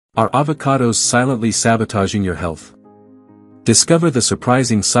Are avocados silently sabotaging your health? Discover the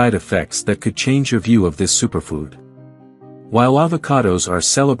surprising side effects that could change your view of this superfood. While avocados are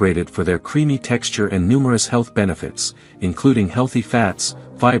celebrated for their creamy texture and numerous health benefits, including healthy fats,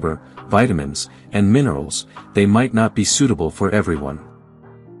 fiber, vitamins, and minerals, they might not be suitable for everyone.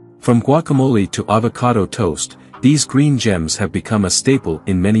 From guacamole to avocado toast, these green gems have become a staple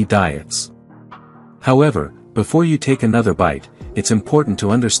in many diets. However, before you take another bite, it's important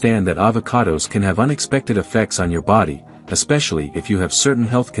to understand that avocados can have unexpected effects on your body, especially if you have certain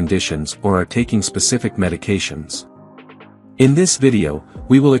health conditions or are taking specific medications. In this video,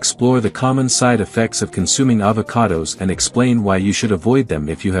 we will explore the common side effects of consuming avocados and explain why you should avoid them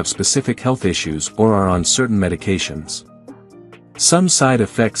if you have specific health issues or are on certain medications. Some side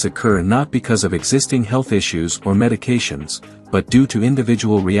effects occur not because of existing health issues or medications, but due to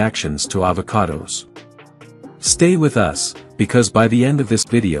individual reactions to avocados. Stay with us, because by the end of this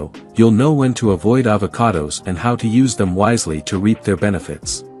video, you'll know when to avoid avocados and how to use them wisely to reap their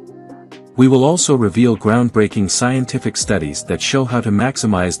benefits. We will also reveal groundbreaking scientific studies that show how to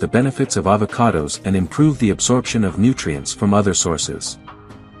maximize the benefits of avocados and improve the absorption of nutrients from other sources.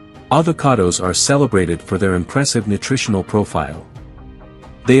 Avocados are celebrated for their impressive nutritional profile.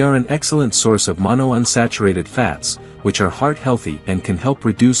 They are an excellent source of monounsaturated fats, which are heart-healthy and can help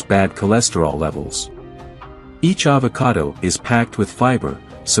reduce bad cholesterol levels. Each avocado is packed with fiber,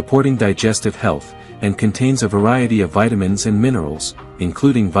 supporting digestive health, and contains a variety of vitamins and minerals,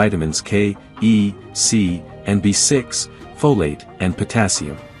 including vitamins K, E, C, and B6, folate, and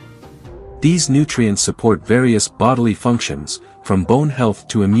potassium. These nutrients support various bodily functions, from bone health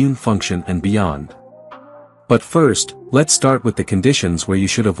to immune function and beyond. But first, let's start with the conditions where you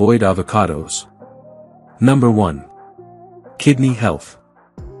should avoid avocados. Number 1. Kidney health.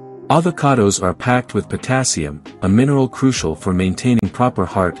 Avocados are packed with potassium, a mineral crucial for maintaining proper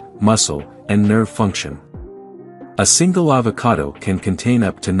heart, muscle, and nerve function. A single avocado can contain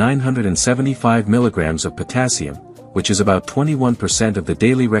up to 975 milligrams of potassium, which is about 21% of the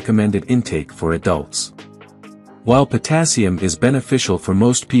daily recommended intake for adults. While potassium is beneficial for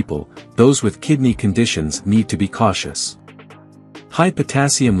most people, those with kidney conditions need to be cautious. High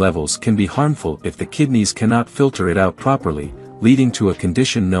potassium levels can be harmful if the kidneys cannot filter it out properly, leading to a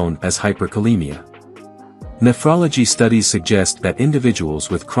condition known as hyperkalemia. Nephrology studies suggest that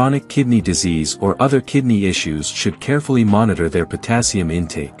individuals with chronic kidney disease or other kidney issues should carefully monitor their potassium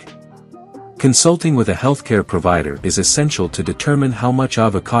intake. Consulting with a healthcare provider is essential to determine how much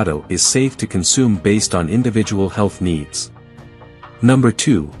avocado is safe to consume based on individual health needs. Number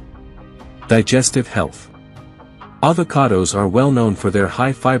 2. Digestive health. Avocados are well known for their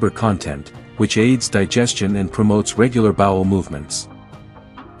high fiber content, which aids digestion and promotes regular bowel movements.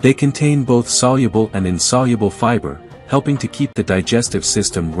 They contain both soluble and insoluble fiber, helping to keep the digestive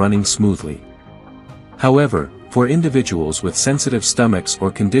system running smoothly. However, for individuals with sensitive stomachs or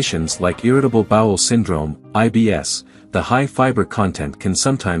conditions like irritable bowel syndrome, IBS, the high fiber content can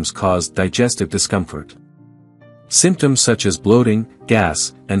sometimes cause digestive discomfort. Symptoms such as bloating,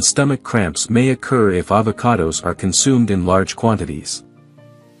 gas, and stomach cramps may occur if avocados are consumed in large quantities.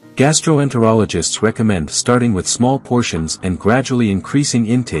 Gastroenterologists recommend starting with small portions and gradually increasing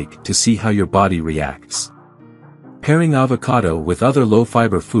intake to see how your body reacts. Pairing avocado with other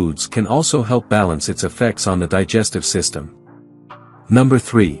low-fiber foods can also help balance its effects on the digestive system. Number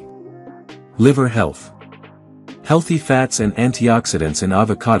 3. Liver health. Healthy fats and antioxidants in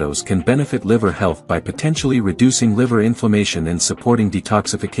avocados can benefit liver health by potentially reducing liver inflammation and supporting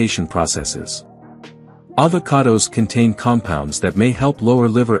detoxification processes. Avocados contain compounds that may help lower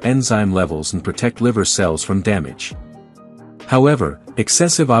liver enzyme levels and protect liver cells from damage. However,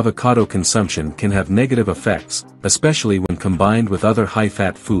 excessive avocado consumption can have negative effects, especially when combined with other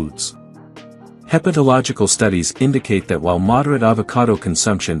high-fat foods. Hepatological studies indicate that while moderate avocado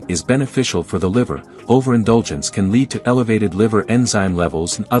consumption is beneficial for the liver, overindulgence can lead to elevated liver enzyme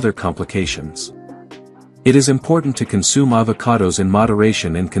levels and other complications. It is important to consume avocados in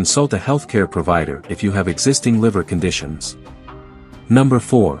moderation and consult a healthcare provider if you have existing liver conditions. Number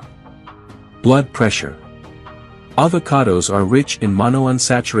 4. Blood pressure. Avocados are rich in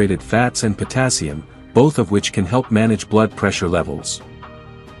monounsaturated fats and potassium, both of which can help manage blood pressure levels.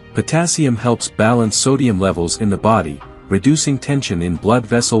 Potassium helps balance sodium levels in the body, reducing tension in blood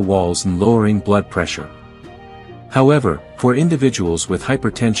vessel walls and lowering blood pressure. However, for individuals with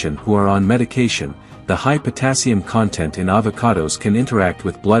hypertension who are on medication, the high potassium content in avocados can interact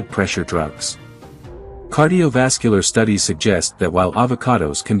with blood pressure drugs. Cardiovascular studies suggest that while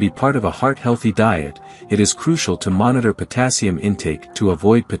avocados can be part of a heart-healthy diet, it is crucial to monitor potassium intake to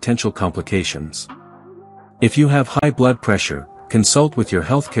avoid potential complications. If you have high blood pressure, consult with your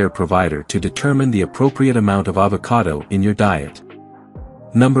healthcare provider to determine the appropriate amount of avocado in your diet.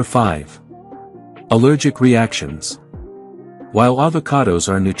 Number 5. Allergic reactions. While avocados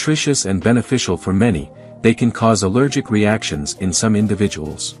are nutritious and beneficial for many, they can cause allergic reactions in some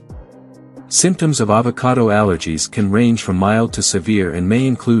individuals. Symptoms of avocado allergies can range from mild to severe and may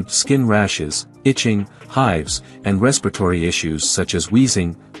include skin rashes, itching, hives, and respiratory issues such as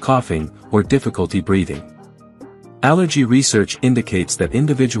wheezing, coughing, or difficulty breathing. Allergy research indicates that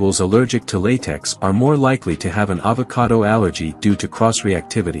individuals allergic to latex are more likely to have an avocado allergy due to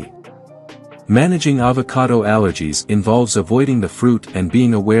cross-reactivity. Managing avocado allergies involves avoiding the fruit and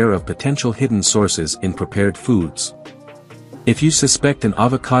being aware of potential hidden sources in prepared foods. If you suspect an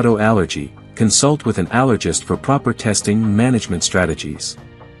avocado allergy, consult with an allergist for proper testing and management strategies.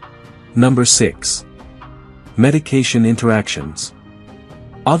 Number 6. Medication interactions.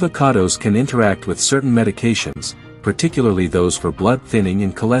 Avocados can interact with certain medications, particularly those for blood thinning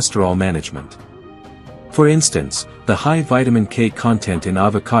and cholesterol management. For instance, the high vitamin K content in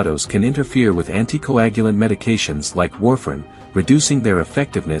avocados can interfere with anticoagulant medications like warfarin, reducing their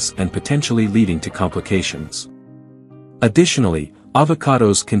effectiveness and potentially leading to complications. Additionally,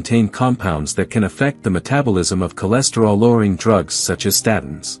 avocados contain compounds that can affect the metabolism of cholesterol-lowering drugs such as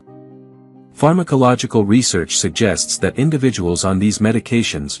statins. Pharmacological research suggests that individuals on these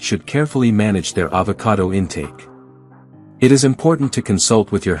medications should carefully manage their avocado intake. It is important to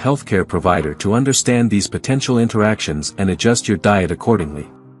consult with your healthcare provider to understand these potential interactions and adjust your diet accordingly.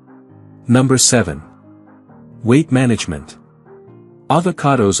 Number 7. Weight management.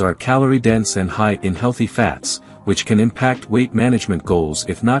 Avocados are calorie-dense and high in healthy fats, which can impact weight management goals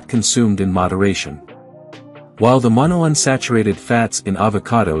if not consumed in moderation. While the monounsaturated fats in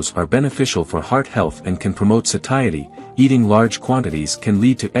avocados are beneficial for heart health and can promote satiety, eating large quantities can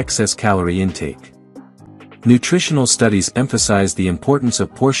lead to excess calorie intake. Nutritional studies emphasize the importance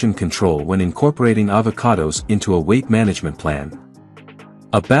of portion control when incorporating avocados into a weight management plan.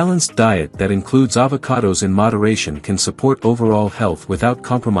 A balanced diet that includes avocados in moderation can support overall health without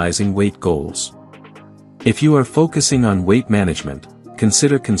compromising weight goals. If you are focusing on weight management,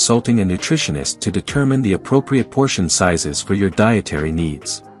 consider consulting a nutritionist to determine the appropriate portion sizes for your dietary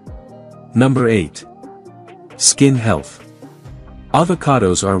needs. Number 8. Skin health.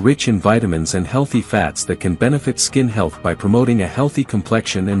 Avocados are rich in vitamins and healthy fats that can benefit skin health by promoting a healthy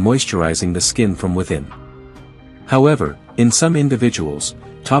complexion and moisturizing the skin from within. However, in some individuals,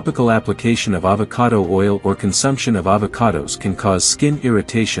 topical application of avocado oil or consumption of avocados can cause skin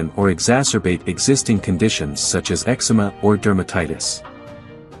irritation or exacerbate existing conditions such as eczema or dermatitis.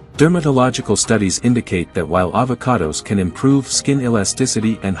 Dermatological studies indicate that while avocados can improve skin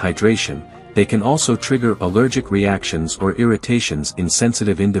elasticity and hydration, they can also trigger allergic reactions or irritations in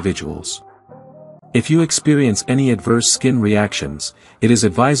sensitive individuals. If you experience any adverse skin reactions, it is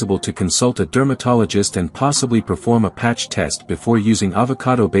advisable to consult a dermatologist and possibly perform a patch test before using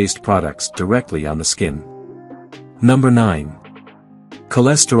avocado-based products directly on the skin. Number 9.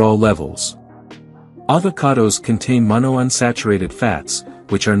 Cholesterol levels. Avocados contain monounsaturated fats,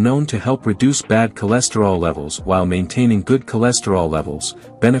 which are known to help reduce bad cholesterol levels while maintaining good cholesterol levels,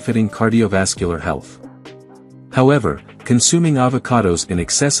 benefiting cardiovascular health. However, consuming avocados in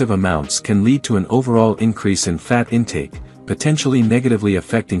excessive amounts can lead to an overall increase in fat intake, potentially negatively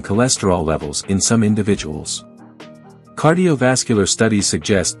affecting cholesterol levels in some individuals. Cardiovascular studies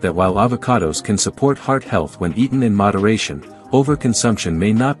suggest that while avocados can support heart health when eaten in moderation, overconsumption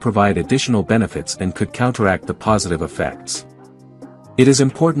may not provide additional benefits and could counteract the positive effects. It is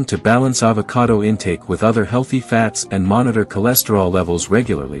important to balance avocado intake with other healthy fats and monitor cholesterol levels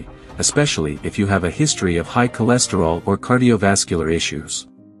regularly, especially if you have a history of high cholesterol or cardiovascular issues.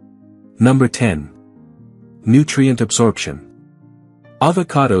 Number 10. Nutrient absorption.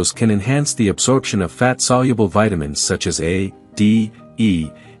 Avocados can enhance the absorption of fat-soluble vitamins such as A, D,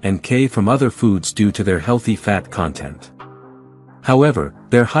 E, and K from other foods due to their healthy fat content. However,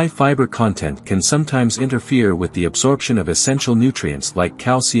 their high fiber content can sometimes interfere with the absorption of essential nutrients like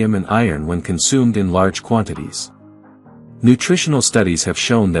calcium and iron when consumed in large quantities. Nutritional studies have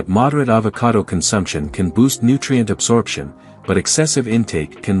shown that moderate avocado consumption can boost nutrient absorption, but excessive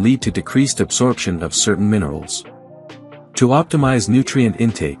intake can lead to decreased absorption of certain minerals. To optimize nutrient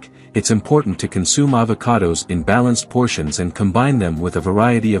intake, it's important to consume avocados in balanced portions and combine them with a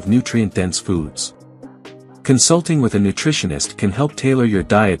variety of nutrient-dense foods. Consulting with a nutritionist can help tailor your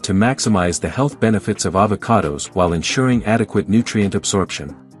diet to maximize the health benefits of avocados while ensuring adequate nutrient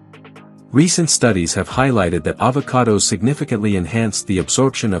absorption. Recent studies have highlighted that avocados significantly enhance the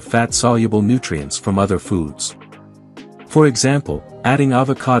absorption of fat-soluble nutrients from other foods. For example, adding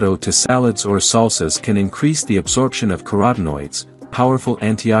avocado to salads or salsas can increase the absorption of carotenoids, powerful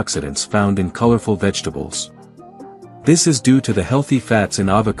antioxidants found in colorful vegetables. This is due to the healthy fats in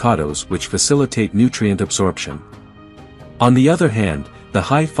avocados which facilitate nutrient absorption. On the other hand, the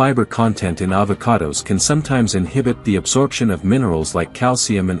high fiber content in avocados can sometimes inhibit the absorption of minerals like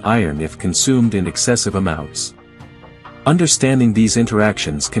calcium and iron if consumed in excessive amounts. Understanding these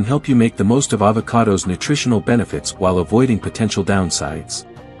interactions can help you make the most of avocados' nutritional benefits while avoiding potential downsides.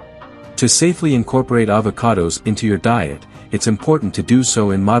 To safely incorporate avocados into your diet, it's important to do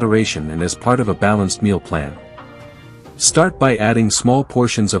so in moderation and as part of a balanced meal plan. Start by adding small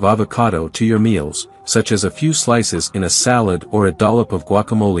portions of avocado to your meals, such as a few slices in a salad or a dollop of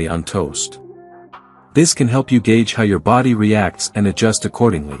guacamole on toast. This can help you gauge how your body reacts and adjust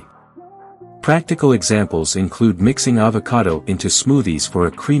accordingly. Practical examples include mixing avocado into smoothies for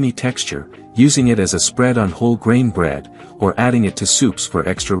a creamy texture, using it as a spread on whole grain bread, or adding it to soups for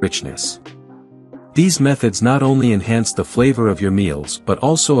extra richness. These methods not only enhance the flavor of your meals but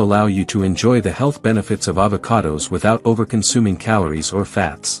also allow you to enjoy the health benefits of avocados without overconsuming calories or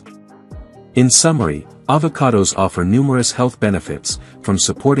fats. In summary, avocados offer numerous health benefits, from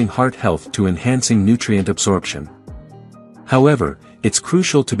supporting heart health to enhancing nutrient absorption. However, it's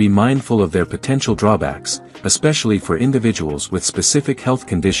crucial to be mindful of their potential drawbacks, especially for individuals with specific health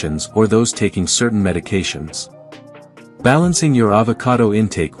conditions or those taking certain medications. Balancing your avocado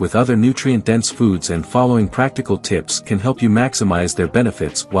intake with other nutrient-dense foods and following practical tips can help you maximize their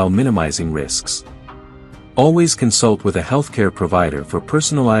benefits while minimizing risks. Always consult with a healthcare provider for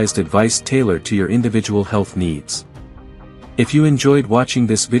personalized advice tailored to your individual health needs. If you enjoyed watching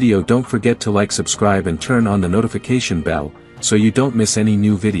this video, don't forget to like, subscribe and turn on the notification bell, so you don't miss any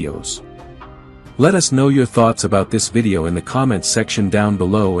new videos. Let us know your thoughts about this video in the comments section down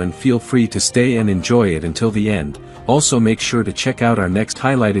below and feel free to stay and enjoy it until the end. Also make sure to check out our next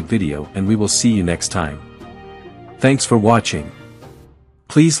highlighted video and we will see you next time. Thanks for watching.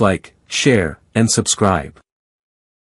 Please like, share, and subscribe.